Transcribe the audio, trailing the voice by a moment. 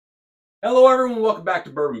Hello, everyone. Welcome back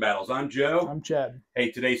to Bourbon Battles. I'm Joe. I'm Chad.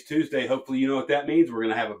 Hey, today's Tuesday. Hopefully, you know what that means. We're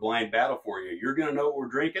going to have a blind battle for you. You're going to know what we're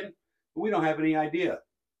drinking, but we don't have any idea.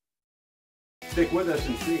 Stick with us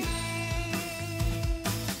and see.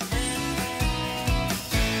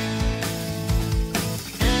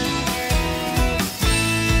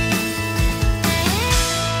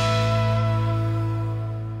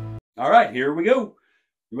 All right, here we go.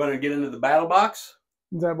 You want to get into the battle box?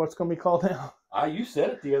 Is that what's going to be called now? You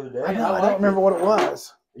said it the other day. I know. I don't remember what it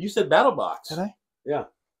was. You said battle box. Did I? Yeah.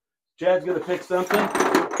 Chad's going to pick something.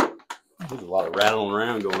 There's a lot of rattling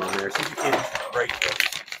around going on there. See if you can't break this.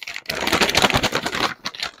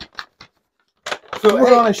 So,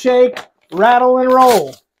 we're on a shake, rattle, and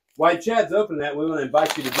roll. While Chad's opening that, we want to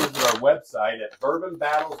invite you to visit our website at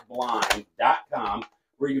bourbonbattlesblind.com,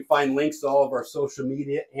 where you can find links to all of our social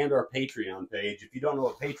media and our Patreon page. If you don't know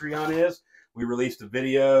what Patreon is, we released a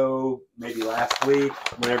video maybe last week,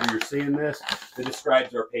 whenever you're seeing this, that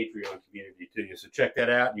describes our Patreon community to you. So check that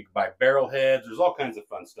out. You can buy barrel heads. There's all kinds of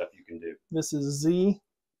fun stuff you can do. This is Z.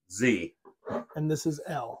 Z. And this is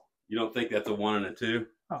L. You don't think that's a 1 and a 2?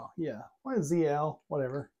 Oh, yeah. Why is ZL?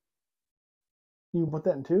 Whatever. You can put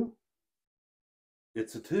that in 2?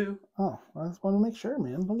 It's a 2. Oh, I just want to make sure,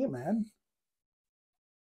 man. Don't get mad.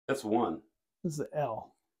 That's 1. This is the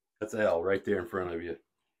L. That's L right there in front of you.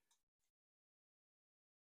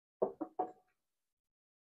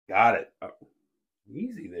 Got it. Oh,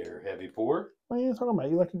 easy there, heavy pour. What are you talking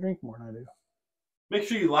about? You like to drink more than I do. Make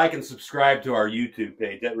sure you like and subscribe to our YouTube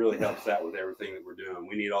page. That really helps out with everything that we're doing.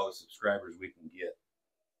 We need all the subscribers we can get.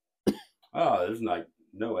 Oh, there's like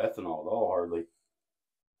no ethanol at all, hardly.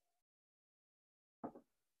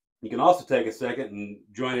 You can also take a second and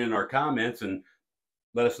join in our comments and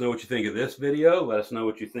let us know what you think of this video. Let us know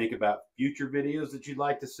what you think about future videos that you'd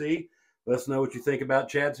like to see. Let us know what you think about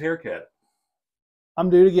Chad's haircut. I'm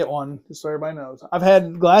due to get one, just so everybody knows. I've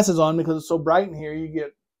had glasses on because it's so bright in here. You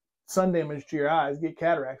get sun damage to your eyes, get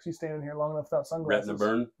cataracts. You stand in here long enough without sunglasses. Retina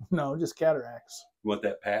burn? No, just cataracts. You want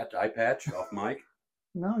that eye patch off mic?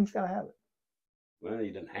 No, you just got to have it. Well,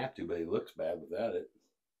 you didn't have to, but he looks bad without it.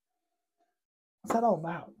 What's that all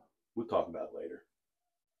about? We'll talk about it later.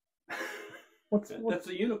 That's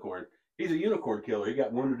a unicorn. He's a unicorn killer. He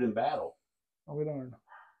got wounded in battle. Oh, we darn.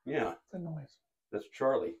 Yeah. What's that noise? That's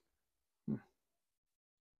Charlie.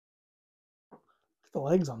 The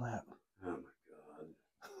legs on that. Oh my God.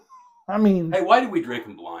 I mean, hey, why do we drink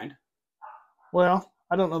them blind? Well,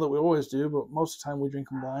 I don't know that we always do, but most of the time we drink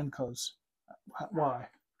them blind because why?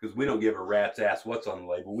 Because we don't give a rat's ass what's on the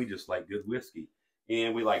label. We just like good whiskey.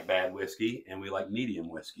 And we like bad whiskey, and we like medium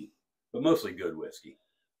whiskey, but mostly good whiskey.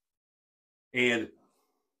 And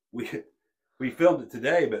we filmed it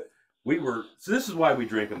today, but so this is why we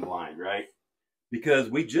drink them blind, right? Because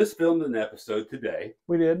we just filmed an episode today.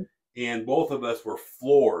 We did. And both of us were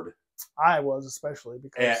floored. I was, especially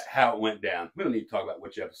because at how it went down. We don't need to talk about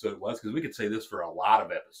which episode it was because we could say this for a lot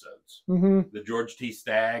of episodes. Mm-hmm. The George T.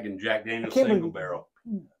 Stagg and Jack Daniel's single barrel.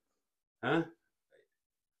 Huh?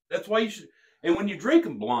 That's why you should. And when you drink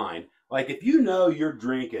them blind, like if you know you're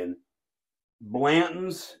drinking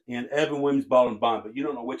Blanton's and Evan Williams Bottled and Bond, but you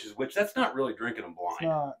don't know which is which, that's not really drinking them blind. It's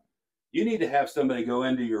not. You need to have somebody go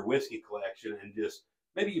into your whiskey collection and just.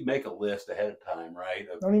 Maybe you make a list ahead of time, right?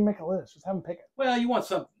 Don't even make a list. Just have them pick it. Well, you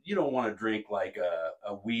don't want to drink like a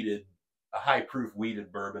high proof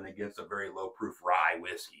weeded bourbon against a very low proof rye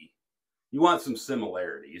whiskey. You want some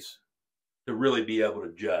similarities to really be able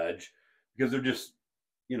to judge because they're just,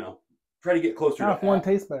 try to get closer to if one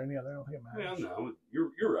tastes better than the other, I don't think it matters. Well, no,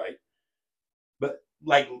 you're right. But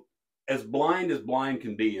like as blind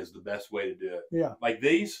can be is the best way to do it. Yeah. Like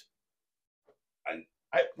these,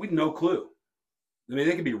 we had no clue. I mean,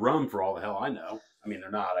 they could be rum for all the hell I know. I mean,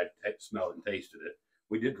 they're not. I smelled and tasted it.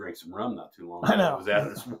 We did drink some rum not too long ago. I know. It was out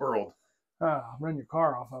of this world. Run your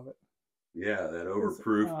car off of it. Yeah, that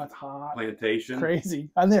overproof it's hot. Plantation. Crazy.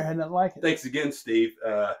 I never had nothing like it. Thanks again, Steve.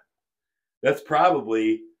 That's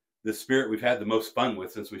probably the spirit we've had the most fun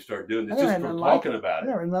with since we started doing this. Just from talking about it.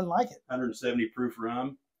 I never had nothing like it. 170 proof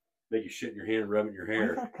rum. Make you shit in your hand and rub it in your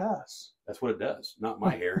hair. Why cuss? That's what it does. Not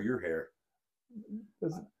my hair, your hair.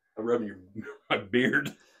 I'm rubbing my beard.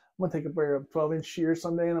 I'm going to take a pair of 12-inch shears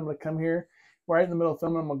someday, and I'm going to come here right in the middle of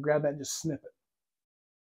filming. I'm going to grab that and just snip it.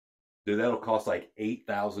 Dude, that'll cost like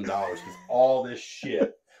 $8,000 because all this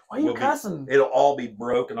shit. Why are you cussing? It'll all be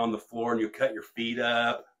broken on the floor, and you'll cut your feet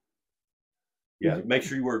up. Yeah, make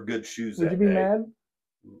sure you wear good shoes that day. Would you be mad?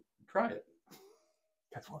 Try it. You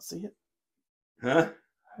guys want to see it? Huh?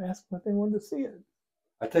 I asked them if they wanted to see it.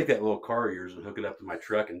 I take that little car of yours and hook it up to my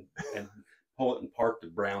truck and pull it and park to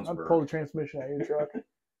Brownsburg. I'd pull the transmission out of your truck.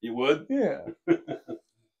 You would? Yeah.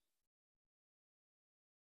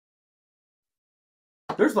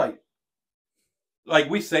 There's like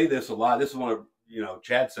we say this a lot. This is one of,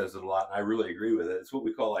 Chad says it a lot, and I really agree with it. It's what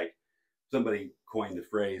we call, like, somebody coined the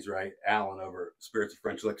phrase, right? Alan over at Spirits of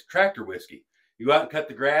French Licks, tractor whiskey. You go out and cut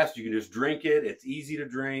the grass. You can just drink it. It's easy to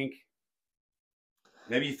drink.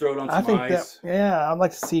 Maybe you throw it on some ice. I'd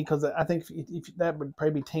like to see, because I think if that would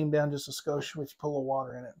probably be tamed down just a skosh if you put a little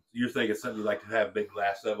water in it. You're thinking something you like to have a big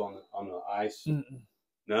glass of on the ice? Mm-mm.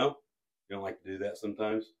 No? You don't like to do that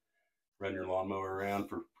sometimes? Run your lawnmower around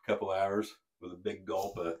for a couple hours with a big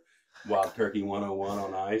gulp of Wild Turkey 101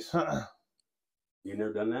 on ice? You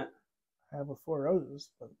never done that? I have with Four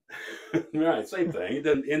Roses. But... Right, same thing. It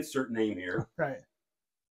doesn't insert name here. Right.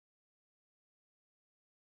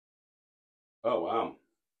 Oh, wow.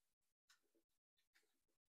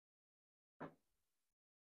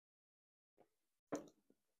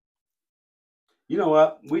 You know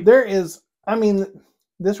what?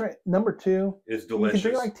 This right, number 2 is delicious.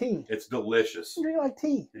 You can drink like tea. It's delicious. You can drink like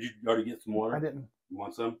tea. Did you already get some water? I didn't. You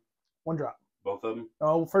want some? 1 drop. Both of them?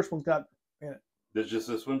 Oh, the first one's got in it. There's just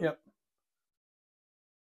this one? Yep.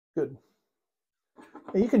 Good.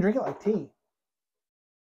 You can drink it like tea.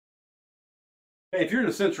 Hey, if you're in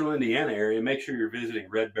the central Indiana area, make sure you're visiting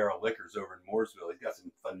Red Barrel Liquors over in Mooresville. He's got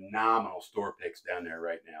some phenomenal store picks down there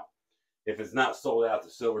right now. If it's not sold out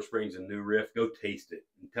to Silver Springs and New Riff, go taste it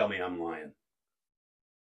and tell me I'm lying.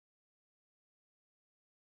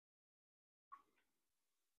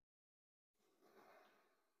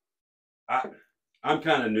 I'm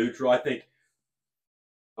kind of neutral. I think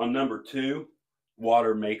on number 2,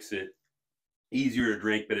 water makes it easier to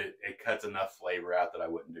drink, but it cuts enough flavor out that I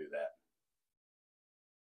wouldn't do that.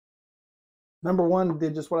 Number 1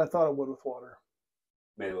 did just what I thought it would with water.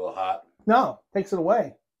 Made it a little hot? No, takes it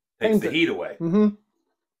away. Takes the heat away. Mm-hmm.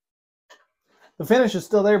 The finish is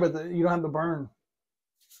still there, but you don't have the burn.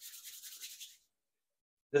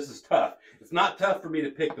 This is tough. It's not tough for me to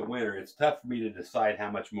pick the winner. It's tough for me to decide how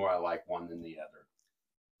much more I like one than the other.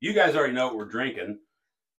 You guys already know what we're drinking,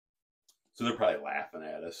 so they're probably laughing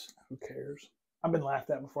at us. Who cares? I've been laughed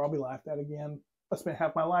at before. I'll be laughed at again. I spent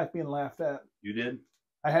half my life being laughed at. You did?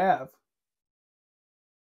 I have.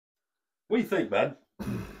 What do you think, bud?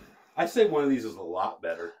 I say one of these is a lot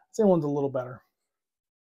better. I'd say one's a little better.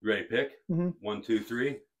 You ready to pick? Mm-hmm. 1, 2,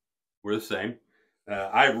 3. We're the same.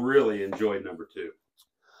 I really enjoyed number 2.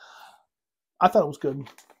 I thought it was good.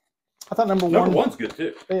 I thought number 1. Number 1's good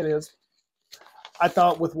too. It is. I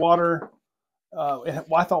thought with water,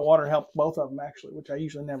 I thought water helped both of them actually, which I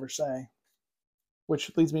usually never say.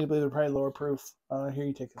 Which leads me to believe they're probably lower proof. Here,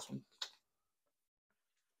 you take this one.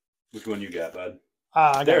 Which one you got, bud?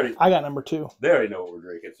 I got number 2. They already know what we're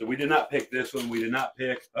drinking. So we did not pick this one. We did not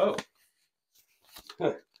pick. Oh.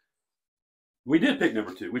 We did pick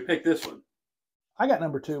number 2. We picked this one. I got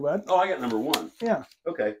number 2, bud. Oh, I got number 1. Yeah.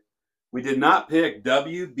 Okay. We did not pick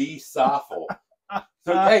W.B. Saffell.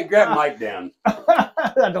 So, hey, grab Mike down. I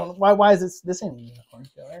don't know. Why is this ain't a unicorn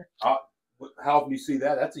killer? How often do you see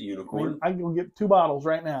that? That's a unicorn. I can get 2 bottles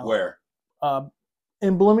right now. Where?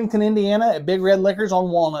 In Bloomington, Indiana, at Big Red Liquors on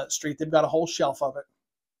Walnut Street. They've got a whole shelf of it.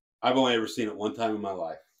 I've only ever seen it one time in my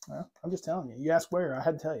life. Well, I'm just telling you. You ask where, I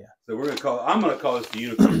had to tell you. So I'm going to call this the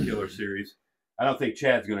Unicorn Killer Series. I don't think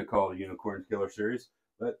Chad's going to call it the Unicorn Killer Series,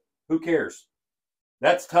 but who cares?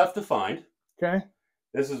 That's tough to find. Okay.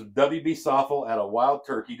 This is W.B. Saffell at a Wild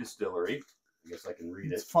Turkey distillery. I guess I can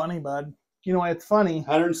read it. It's funny, bud. You know why it's funny?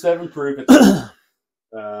 107 proof. It's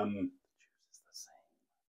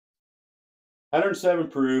 107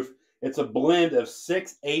 proof. It's a blend of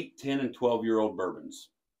 6, 8, 10, and 12-year-old bourbons.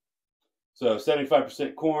 So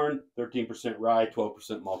 75% corn, 13% rye,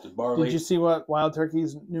 12% malted barley. Did you see what Wild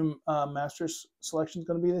Turkey's new Masters selection is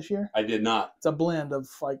going to be this year? I did not. It's a blend of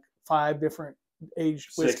like 5 different aged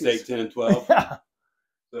whiskeys. 6, 8, 10, and 12. Yeah.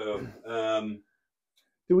 So,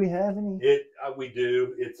 do we have any? We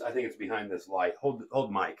do. I think it's behind this light.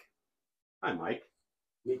 Hold Mike. Hi, Mike.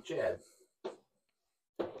 Meet Chad.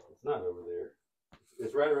 It's not over there.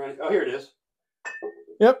 It's right around. Oh, here it is.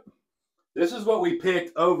 Yep. This is what we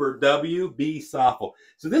picked over W.B. Saffell.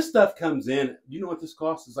 So this stuff comes in. You know what this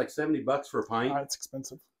costs? It's like $70 for a pint. It's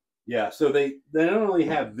expensive. Yeah. So they not only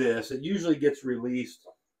have this. It usually gets released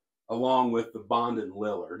along with the Bond and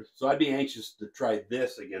Lillard. So I'd be anxious to try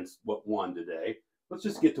this against what won today. Let's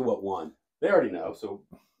just get to what won. They already know, so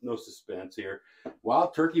no suspense here.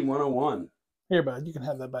 Wild Turkey 101. Here, bud, you can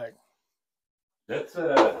have that back. That's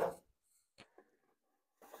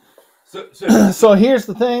So here's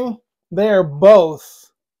the thing. They are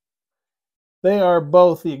both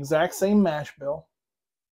the exact same mash bill.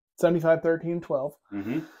 75, 13, 12.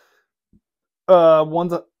 Mm-hmm.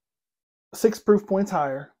 One's 6 proof points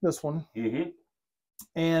higher, this one. Mm-hmm.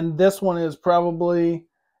 And this one is probably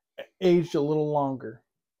aged a little longer.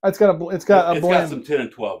 It's got a blend. It's got some 10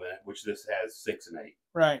 and 12 in it, which this has 6 and 8.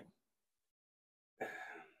 Right.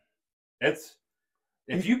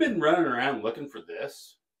 If you've been running around looking for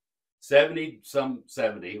this, 70,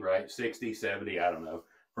 right? 60, 70, I don't know,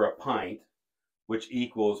 for a pint, which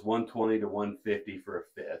equals 120 to 150 for a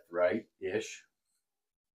fifth, right? Ish.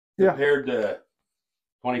 Yeah. Compared to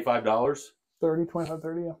 $25. 30, 25,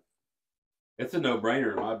 30, yeah. It's a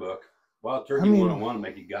no-brainer in my book. Wild Turkey 101 will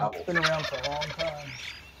make you gobble. It's been around for a long time.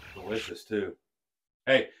 Delicious, too.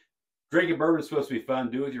 Hey, drinking bourbon is supposed to be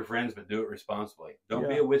fun. Do it with your friends, but do it responsibly. Don't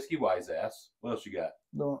be a whiskey wise ass. What else you got?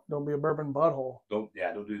 Don't be a bourbon butthole. Don't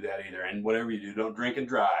do that either. And whatever you do, don't drink and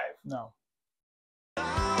drive. No.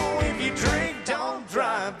 If you drink, don't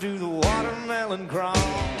drive to the watermelon crawl.